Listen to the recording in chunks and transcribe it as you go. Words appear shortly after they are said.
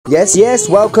Yes,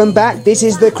 welcome back. This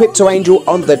is the Crypto Angel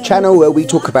on the channel where we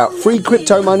talk about free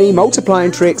crypto money,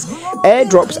 multiplying tricks,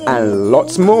 airdrops and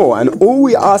lots more. And all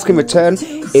we ask in return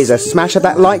is a smash of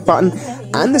that like button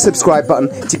and the subscribe button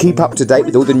to keep up to date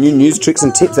with all the new news, tricks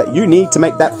and tips that you need to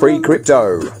make that free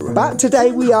crypto. But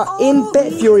today we are in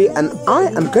Bet Fury and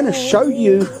I am going to show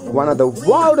you one of the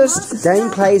wildest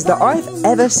gameplays that I've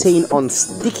ever seen on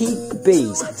Sticky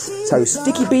Bees. So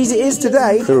Sticky Bees it is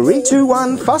today. 3, 2,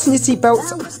 1, fasten your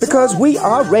seatbelts because we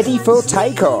are ready for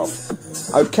takeoff.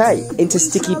 Okay, into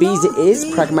Sticky Bees it is,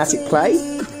 pragmatic play.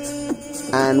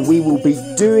 And we will be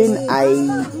doing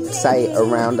say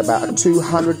around about a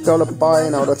 $200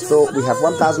 buy-in. I would have thought we have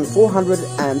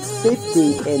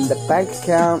 $1,450 in the bank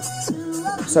account.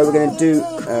 So we're going to do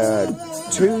a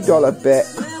 $2 bet,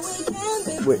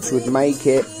 which would make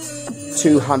it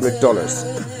 $200.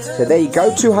 So there you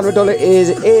go, $200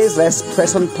 is. Let's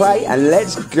press on play and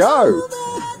let's go.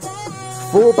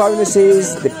 4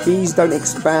 bonuses, the bees don't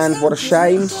expand, what a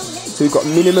shame. So we've got a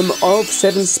minimum of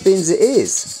 7 spins it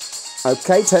is.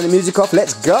 Okay, turn the music off,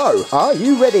 let's go. Are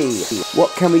you ready?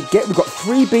 What can we get? We've got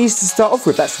 3 bees to start off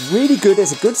with. That's really good,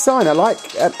 it's a good sign. I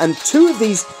like, and 2 of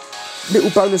these little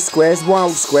bonus squares,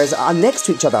 wild squares, are next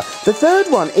to each other. The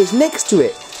 3rd one is next to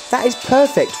it. That is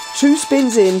perfect. 2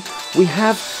 spins in, we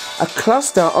have a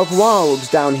cluster of wilds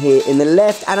down here in the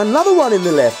left and another one in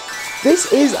the left. This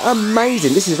is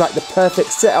amazing. This is like the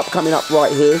perfect setup coming up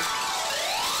right here.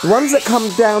 The ones that come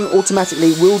down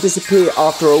automatically will disappear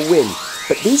after a win.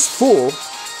 But these 4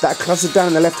 that are clustered down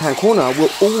in the left-hand corner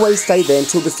will always stay there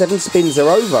until the 7 spins are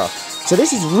over. So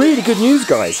this is really good news,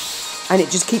 guys. And it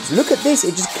just keeps, look at this,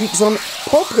 it just keeps on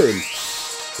popping.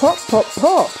 Pop, pop,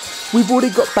 pop. We've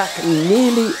already got back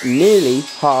nearly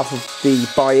half of the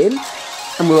buy-in.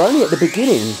 And we're only at the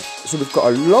beginning. So we've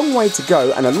got a long way to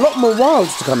go and a lot more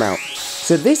wilds to come out.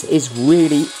 So this is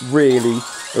really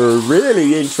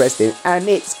interesting. And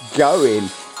it's going.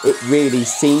 It really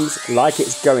seems like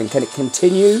it's going. Can it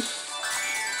continue?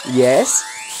 Yes.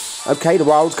 Okay, the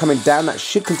wild's coming down. That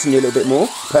should continue a little bit more.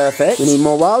 Perfect. We need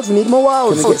more wilds. We need more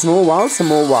wilds. Can we get some more wilds? Some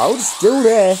more wilds. Still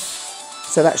there.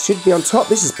 So that should be on top.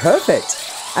 This is perfect.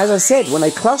 As I said, when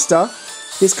they cluster,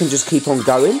 this can just keep on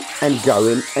going and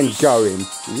going and going.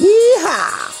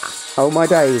 Yeehaw! Oh my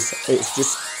days. It's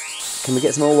just... Can we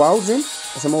get some more wilds in?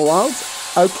 Some more wilds?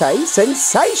 Okay,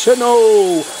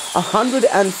 sensational!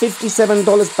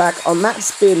 $157 back on that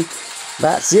spin.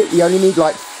 That's it. You only need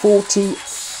like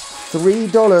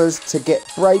 $43 to get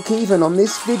break even on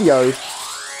this video.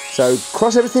 So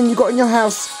cross everything you got in your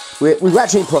house. We're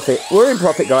actually in profit. We're in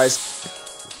profit, guys.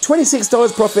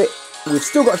 $26 profit. We've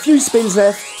still got a few spins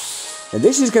left. And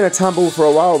this is going to tumble for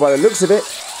a while by the looks of it.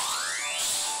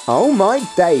 Oh my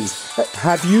days.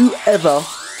 Have you ever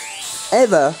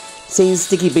seen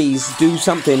Sticky Bees do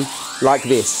something like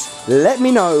this? Let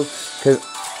me know, because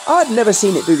I've never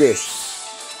seen it do this.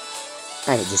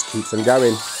 And it just keeps on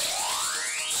going.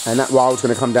 And that wild's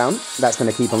going to come down. That's going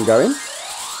to keep on going.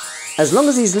 As long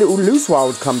as these little loose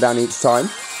wilds come down each time,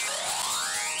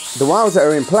 the wilds that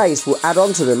are in place will add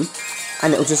on to them,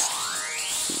 and it'll just...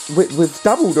 We've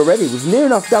doubled already. We've near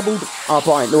enough doubled our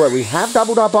buy-in. No, we have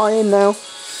doubled our buy-in now.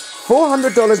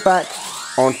 $400 back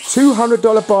on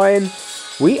 $200 buy-in.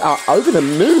 We are over the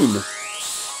moon.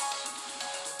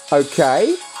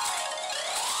 Okay.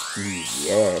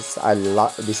 Yes, I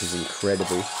love. This is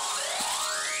incredible.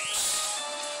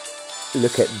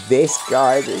 Look at this,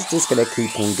 guys. It's just going to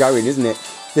keep on going, isn't it?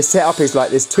 The setup is like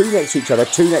there's 2 next to each other,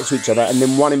 2 next to each other, and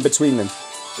then 1 in between them.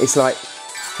 It's like,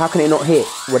 how can it not hit?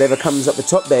 Whatever comes up the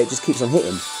top there, it just keeps on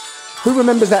hitting. Who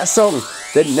remembers that song?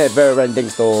 The Never-Ending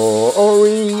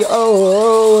Story.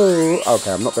 Oh.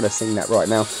 Okay, I'm not going to sing that right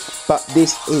now. But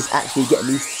this is actually getting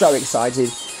me so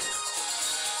excited.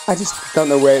 I just don't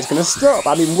know where it's going to stop.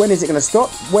 I mean, when is it going to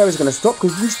stop? Where is it going to stop?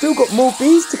 Because we've still got more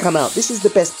bees to come out. This is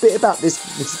the best bit about this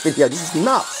video. This is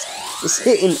nuts. It's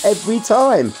hitting every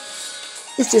time.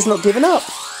 It's just not giving up.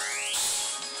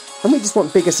 And we just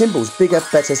want bigger symbols. Bigger,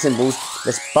 better symbols.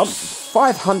 Let's bump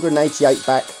 588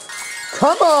 back.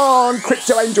 Come on,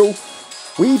 Crypto Angel.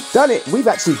 We've done it. We've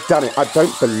actually done it. I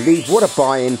don't believe. What a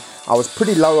buy-in. I was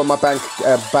pretty low on my bank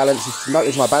balance.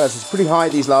 Notice my balance is pretty high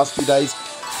these last few days.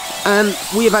 And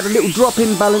we have had a little drop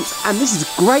in balance. And this is a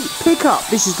great pickup.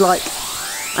 This is like...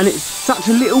 And it's such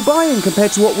a little buy-in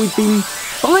compared to what we've been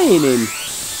buying in.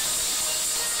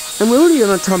 And we're already on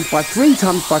a times by 3,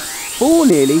 times by 4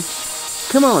 nearly.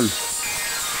 Come on.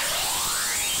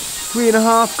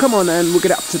 3.5. Come on, and we'll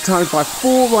get up to times by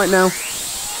 4 right now.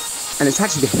 And it's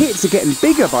actually, the hits are getting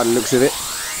bigger by the looks of it.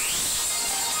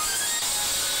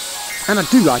 And I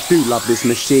do love this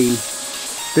machine.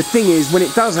 the thing is, when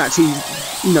it does actually,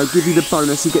 you know, give you the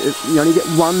bonus, you only get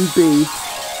 1 B,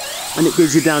 and it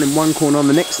gives you down in one corner. On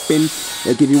the next spin,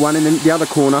 it'll give you 1 in the other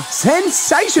corner.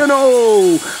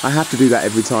 Sensational! I have to do that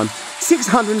every time.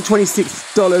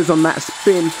 $626 on that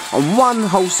spin, on one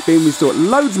whole spin. We've still got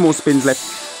loads more spins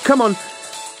left. Come on.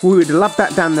 We would love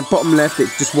that down the bottom left. It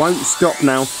just won't stop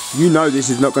now. You know this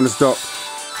is not going to stop.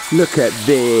 Look at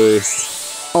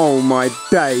this. Oh my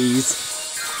days.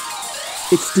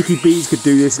 If Sticky Bees could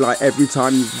do this like every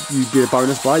time you did a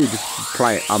bonus buy, you just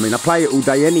play it. I mean, I play it all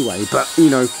day anyway, but you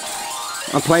know,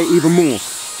 I play it even more.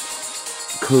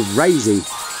 Crazy.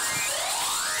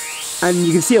 And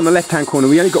you can see on the left hand corner,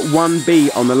 we only got 1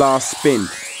 B on the last spin.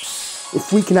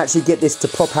 If we can actually get this to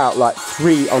pop out like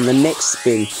 3 on the next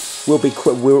spin,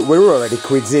 we're already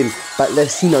quids in. But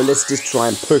let's just try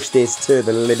and push this to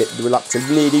the limit. We're up to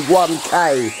nearly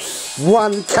 1K.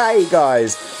 1K,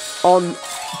 guys, on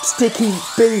Sticky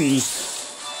Bees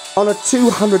on a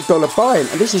 $200 buy-in.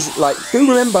 And this is like, do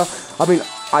remember, I mean,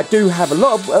 I do have a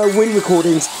lot of win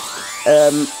recordings.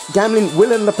 Gambling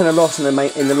will end up in a loss in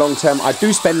the long term. I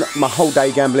do spend my whole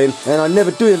day gambling, and I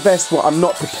never do invest what I'm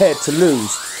not prepared to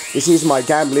lose. This is my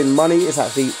gambling money. It's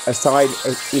actually aside,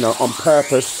 you know, on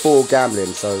purpose for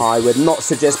gambling. So I would not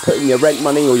suggest putting your rent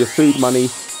money or your food money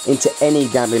into any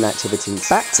gambling activities.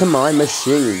 Back to my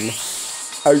machine.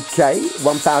 Okay,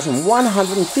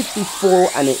 1,154,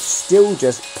 and it's still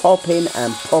just popping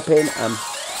and popping and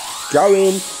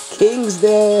going. Kings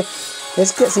there.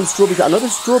 Let's get some strawberries. Another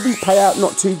strawberry payout,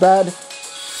 not too bad.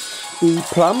 The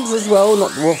plums as well,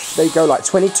 not rough. They go like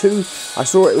 22. I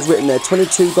saw it was written there,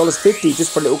 $22.50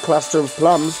 just for a little cluster of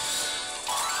plums.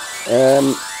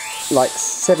 Like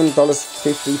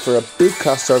 $7.50 for a big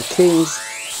cluster of kings.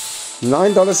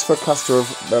 $9 for a cluster of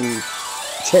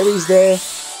cherries there.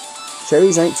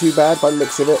 Cherries ain't too bad by the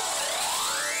looks of it.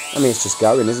 I mean, it's just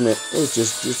going, isn't it? It's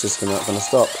just not going to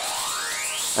stop.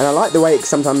 And I like the way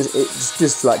sometimes it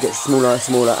just like gets smaller and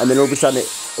smaller, and then all of a sudden it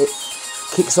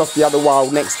kicks off the other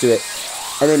wild next to it,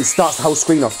 and then starts the whole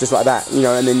screen off just like that, you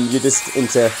know, and then you're just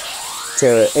into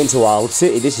Wild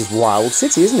City. This is Wild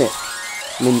City, isn't it?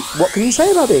 I mean, what can you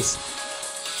say about this?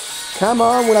 Come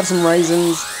on, we'll have some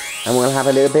raisins, and we'll have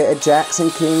a little bit of jacks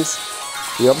and kings.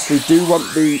 We obviously do want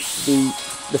the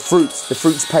fruits. The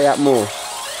fruits pay out more.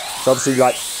 So obviously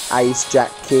like ace,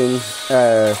 jack, king,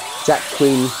 jack,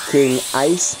 queen, king,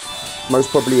 ace, most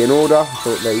probably in order.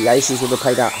 So the aces would have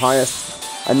paid out highest.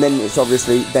 And then it's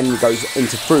obviously, then it goes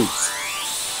into fruits.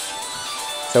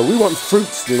 So we want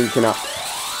fruits linking up.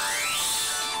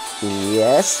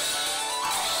 Yes.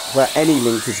 Well, any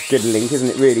link is a good link, isn't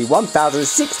it really?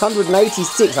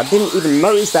 1,686. I didn't even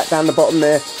notice that down the bottom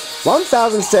there.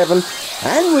 1,007.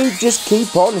 And we just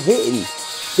keep on hitting.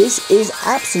 This is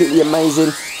absolutely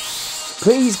amazing.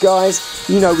 Please, guys,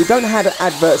 you know, we don't have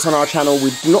adverts on our channel.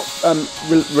 We do not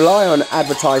rely on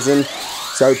advertising.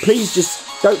 So please just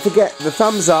don't forget the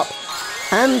thumbs up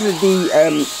and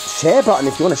the share button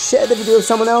if you want to share the video with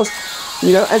someone else,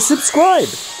 you know, and subscribe.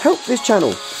 Help this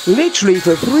channel. Literally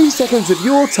for 3 seconds of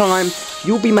your time,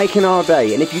 you'll be making our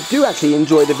day. And if you do actually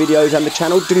enjoy the videos and the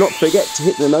channel, do not forget to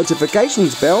hit the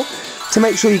notifications bell to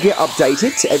make sure you get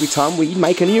updated every time we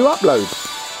make a new upload,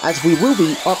 as we will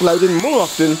be uploading more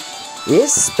often,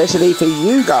 especially for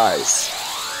you guys.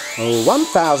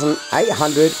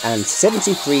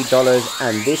 $1,873,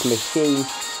 and this machine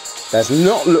does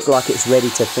not look like it's ready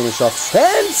to finish off.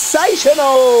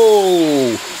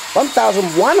 Sensational!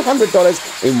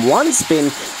 $1,100 in one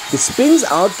spin. The spins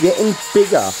are getting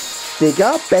bigger,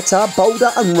 better,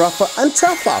 bolder, and rougher and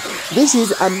tougher. This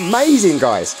is amazing,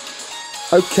 guys.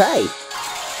 Okay.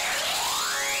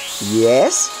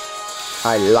 Yes,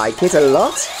 I like it a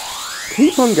lot.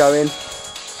 Keep on going.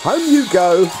 Home you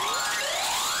go.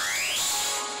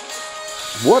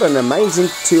 What an amazing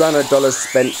 $200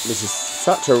 spent. This is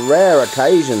such a rare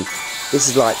occasion. This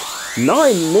is like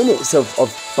 9 minutes of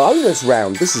bonus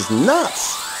round. This is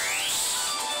nuts.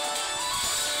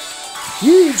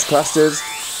 Huge clusters.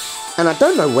 And I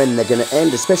don't know when they're going to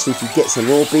end, especially if you get some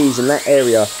raw bees in that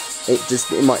area. It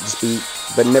might just be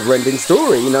the never-ending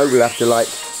story. You know, we'll have to like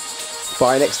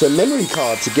buy an extra memory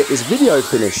card to get this video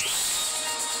finished.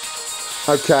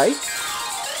 Okay.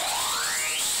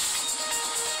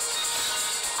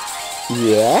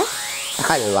 Yeah,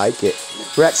 I like it.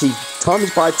 We're actually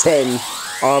times by 10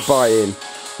 our buy-in.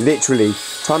 Literally,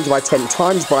 times by 10,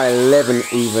 times by 11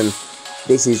 even.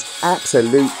 This is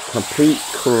absolute, complete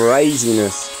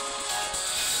craziness.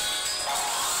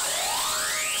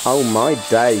 Oh my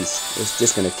days. It's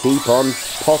just going to keep on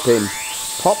popping.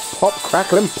 Pop, pop,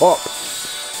 crackle and pop.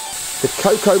 The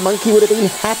Cocoa Monkey would have been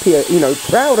happier, you know,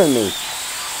 proud of me.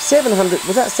 700,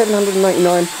 was that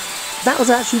 799? That was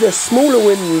actually a smaller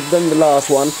win than the last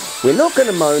one. We're not going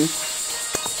to moan,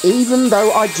 even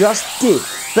though I just did.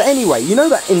 But anyway, you know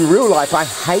that in real life I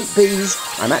hate bees.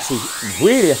 I'm actually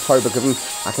really a phobic of them.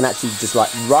 I can actually just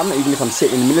like run, even if I'm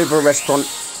sitting in the middle of a restaurant,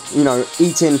 you know,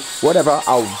 eating, whatever,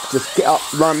 I'll just get up,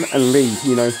 run and leave,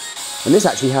 you know. And this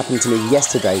actually happened to me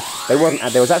yesterday. There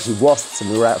was actually wasps, and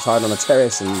we were outside on a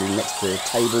terrace and next to a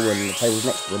table, and the table was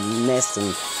next to a nest,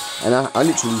 and I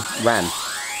literally ran.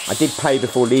 I did pay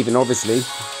before leaving, obviously.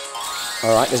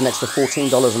 Alright, there's an extra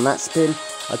 $14 on that spin.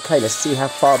 Okay, let's see how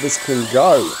far this can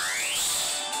go.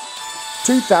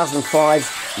 2005,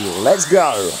 let's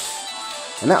go.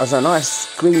 And that was a nice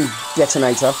green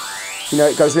detonator. You know,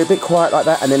 it goes a little bit quiet like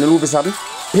that, and then all of a sudden,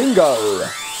 bingo!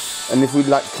 And if we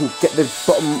like can get the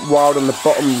bottom wild on the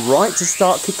bottom right to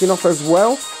start kicking off as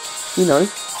well, you know.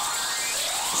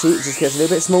 See, it just gets a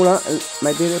little bit smaller, and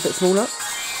maybe a little bit smaller.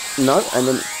 No, and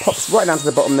then it pops right down to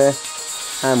the bottom there,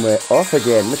 and we're off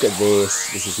again. Look at this.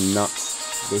 This is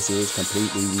nuts. This is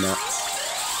completely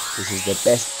nuts. This is the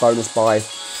best bonus buy.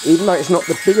 Even though it's not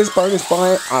the biggest bonus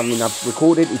buy, I mean, I've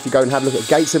recorded, if you go and have a look at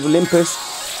Gates of Olympus,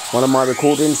 one of my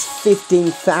recordings,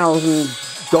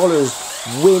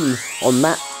 $15,000 win on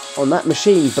that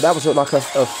machine, but that was like a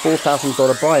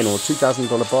 $4,000 buy-in or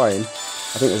 $2,000 buy-in.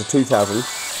 I think it was a $2,000,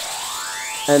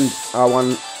 and I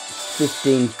won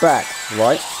 15 back,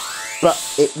 right? But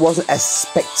it wasn't as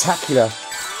spectacular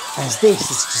as this.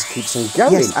 This just keeps on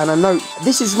going. Yes, and I know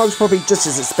this is most probably just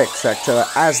as spectacular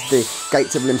as the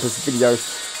Gates of Olympus video,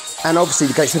 and obviously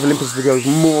the Gates of Olympus video is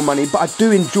more money, but I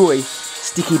do enjoy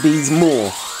Sticky Bees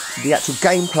more. The actual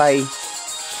gameplay,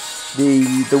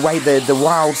 the way the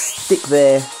wilds stick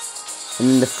there,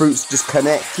 and the fruits just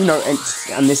connect, you know,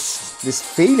 and this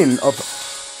feeling of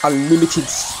unlimited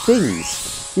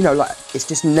spins, you know, like it's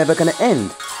just never going to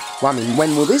end. Well, I mean,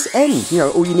 when will this end? You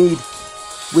know, all you need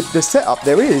with the setup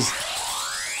there is,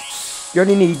 you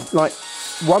only need like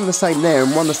one the same there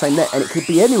and one the same there, and it could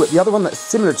be anywhere. The other one that's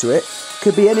similar to it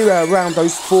could be anywhere around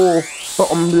those 4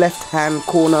 bottom left-hand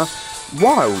corner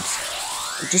wilds.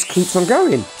 It just keeps on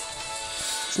going.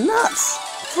 It's nuts.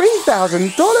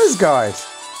 $3,000, guys.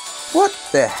 What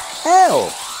the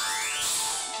hell?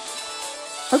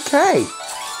 Okay.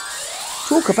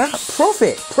 Talk about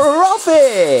profit.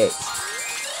 Profit!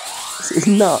 This is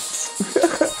nuts.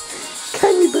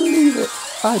 Can you believe it?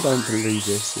 I don't believe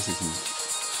this. This is...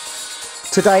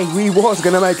 Today we was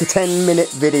going to make a 10-minute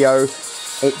video.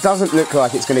 It doesn't look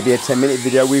like it's going to be a 10-minute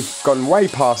video. We've gone way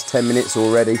past 10 minutes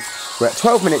already. We're at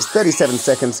 12 minutes, 37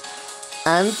 seconds.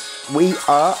 And we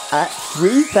are at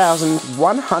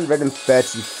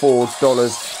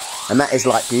 $3,134. And that is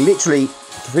like literally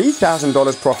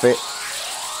 $3,000 profit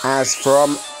as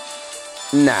from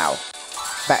now.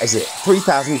 That is it.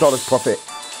 $3,000 profit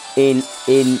in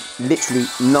literally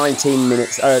 19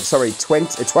 minutes.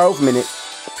 12 minutes.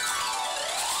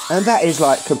 And that is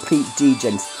like complete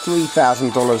degen.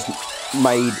 $3,000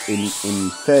 made in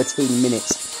 13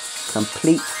 minutes.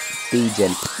 Complete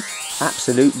degen.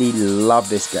 Absolutely love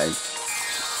this game.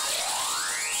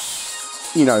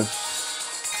 You know,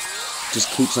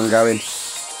 just keeps on going.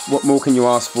 What more can you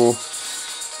ask for?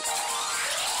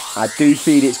 I do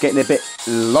feel it's getting a bit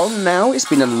long now. It's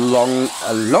been a long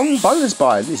bonus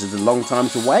buy. This is a long time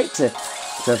to wait to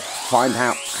find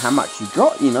out how much you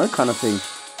got, you know, kind of thing.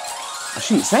 I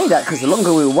shouldn't say that, because the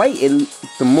longer we're waiting,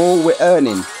 the more we're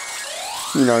earning,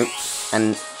 you know,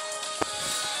 and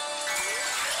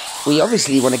we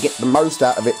obviously want to get the most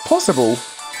out of it possible.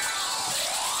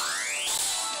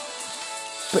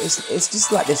 But it's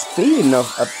just like this feeling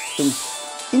of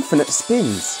infinite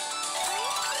spins.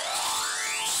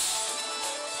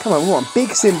 Come on, we want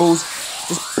big symbols.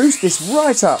 Just boost this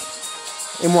right up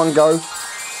in one go.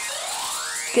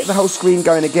 Get the whole screen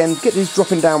going again. Get these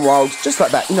dropping down wilds, just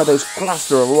like that. You know, those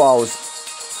cluster of wilds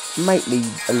make me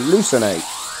hallucinate.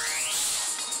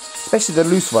 Especially the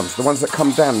loose ones, the ones that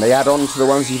come down. They add on to the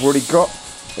ones you've already got.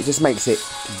 It just makes it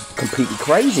completely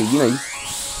crazy, you know.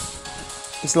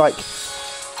 It's like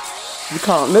you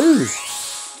can't lose.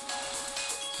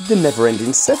 The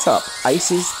never-ending setup.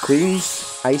 Aces, queens,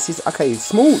 aces. Okay,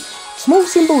 small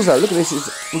symbols though. Look at this.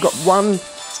 We've got one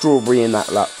strawberry in that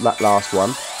last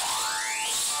one.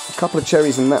 A couple of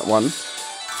cherries in that one.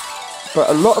 But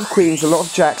a lot of queens, a lot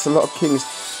of jacks, a lot of kings,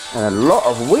 and a lot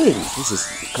of wins. This is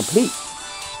complete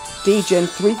degen.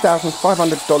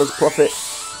 $3,500 profit.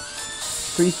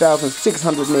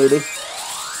 $3,600 nearly.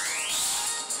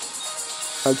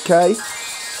 Okay.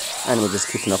 And we're just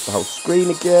kicking off the whole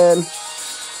screen again.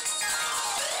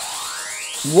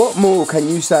 What more can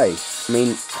you say? I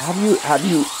mean, have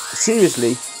you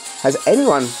seriously, has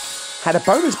anyone had a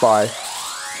bonus buy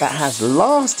that has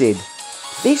lasted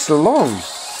this long.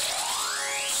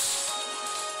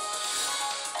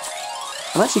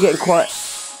 I'm actually getting quite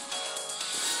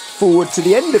forward to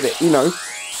the end of it, you know.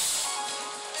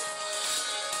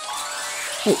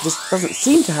 It just doesn't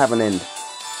seem to have an end.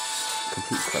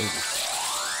 Complete crazy.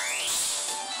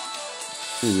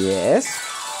 Yes.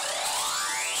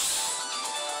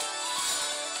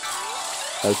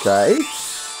 Okay.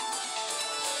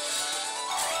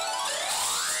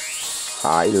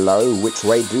 High, low, which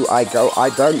way do I go? I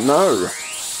don't know.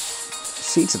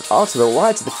 C to the R to the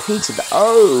Y to the P to the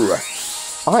O.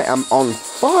 I am on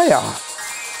fire.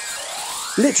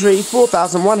 Literally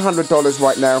 $4,100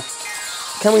 right now.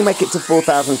 Can we make it to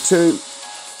 4,002?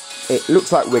 It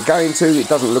looks like we're going to. It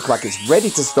doesn't look like it's ready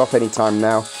to stop anytime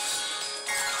now.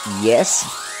 Yes.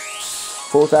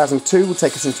 4,002 will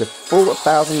take us into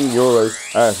 4,000 euros.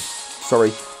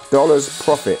 Dollars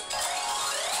profit.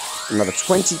 Another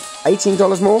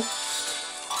 $18 more.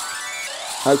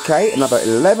 Okay, another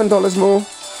 $11 more.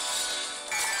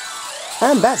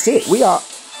 And that's it. We are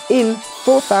in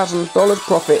 $4,000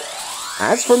 profit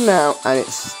as from now, and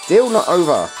it's still not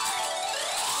over.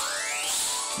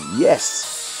 Yes.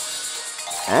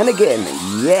 And again,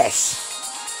 yes.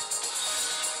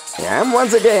 And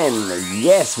once again,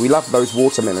 yes. We love those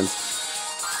watermelons.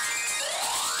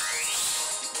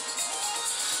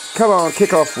 Come on,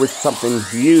 kick off with something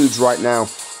huge right now.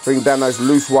 Bring down those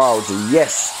loose wilds.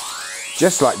 Yes.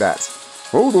 Just like that.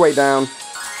 All the way down.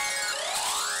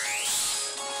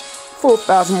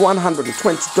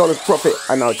 $4,120 profit.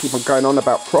 I know I keep on going on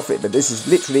about profit, but this is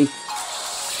literally,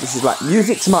 this is like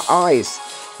music to my eyes.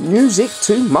 Music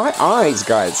to my eyes,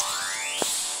 guys.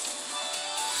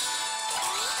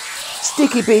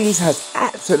 Sticky Bees has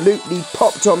absolutely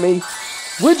popped on me.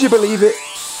 Would you believe it?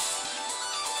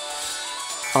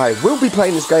 I will be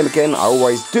playing this game again. I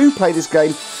always do play this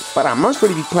game, but I must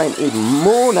really be playing even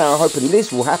more now, hoping this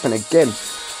will happen again.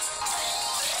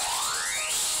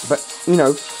 But, you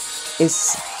know,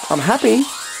 I'm happy,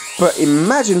 but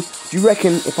imagine, do you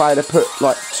reckon if I had to put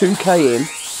like 2k in,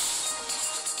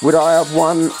 would I have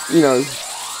won, you know,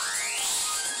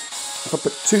 if I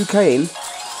put 2k in,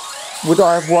 would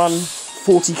I have won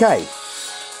 40k?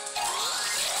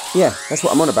 Yeah, that's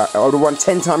what I'm on about. I would have won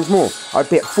 10 times more. I'd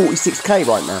be at 46k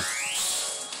right now.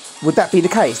 Would that be the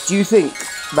case? Do you think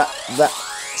that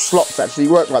slots actually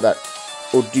work like that?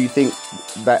 Or do you think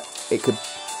that it could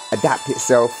adapt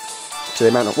itself to the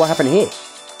amount of... What happened here?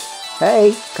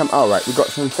 Hey, come... Oh, right, we got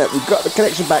the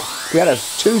connection back. We had a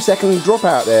 2-second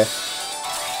dropout there.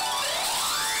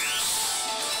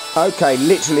 Okay,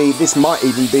 literally, this might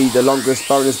even be the longest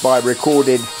bonus buy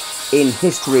recorded in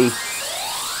history.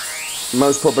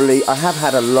 Most probably. I have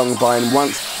had a long buy-in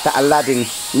once. That Aladdin,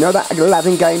 you know that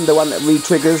Aladdin game, the one that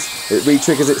re-triggers? It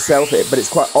re-triggers itself, but it's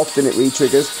quite often it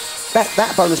re-triggers.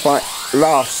 That bonus buy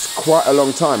lasts quite a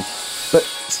long time. But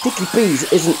Sticky Bees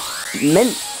isn't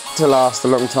meant to last a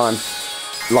long time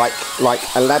like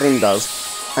Aladdin does.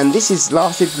 And this has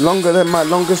lasted longer than my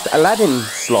longest Aladdin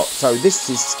slot. So this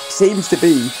seems to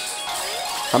be,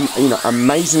 you know,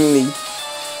 amazingly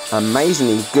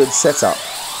good setup,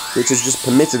 which has just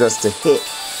permitted us to hit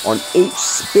on each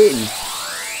spin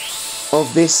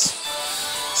of this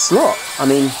slot. I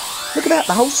mean, look at that,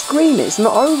 the whole screen, it's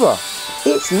not over.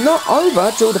 It's not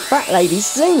over till the fat lady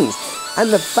sings.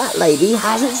 And the fat lady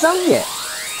hasn't sung yet.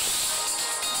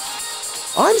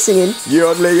 I'm singing,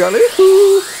 yodeling,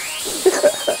 yodeling.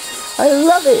 I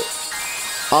love it.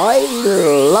 I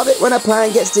love it when a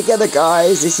plan gets together,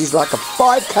 guys. This is like a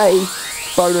 5k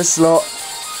bonus slot.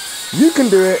 You can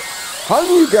do it. Home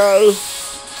you go.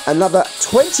 Another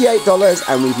 $28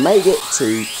 and we've made it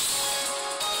to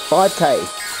 5k.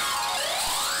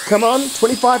 Come on,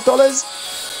 $25.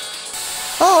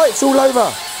 Oh, it's all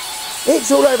over.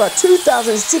 It's all over.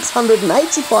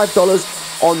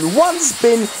 $2,685 on one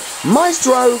spin.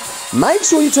 Maestro, make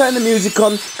sure you turn the music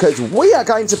on because we are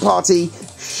going to party.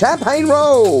 Champagne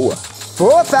roll.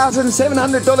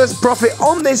 $4,700 profit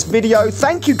on this video.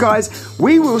 Thank you, guys.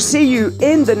 We will see you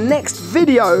in the next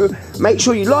video. Make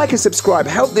sure you like and subscribe.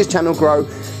 Help this channel grow.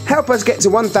 Help us get to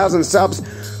 1,000 subs.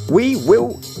 We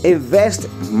will invest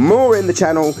more in the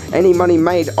channel. Any money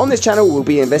made on this channel will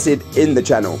be invested in the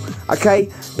channel. Okay?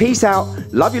 Peace out.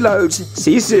 Love you loads.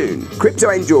 See you soon.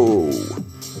 Crypto Angel.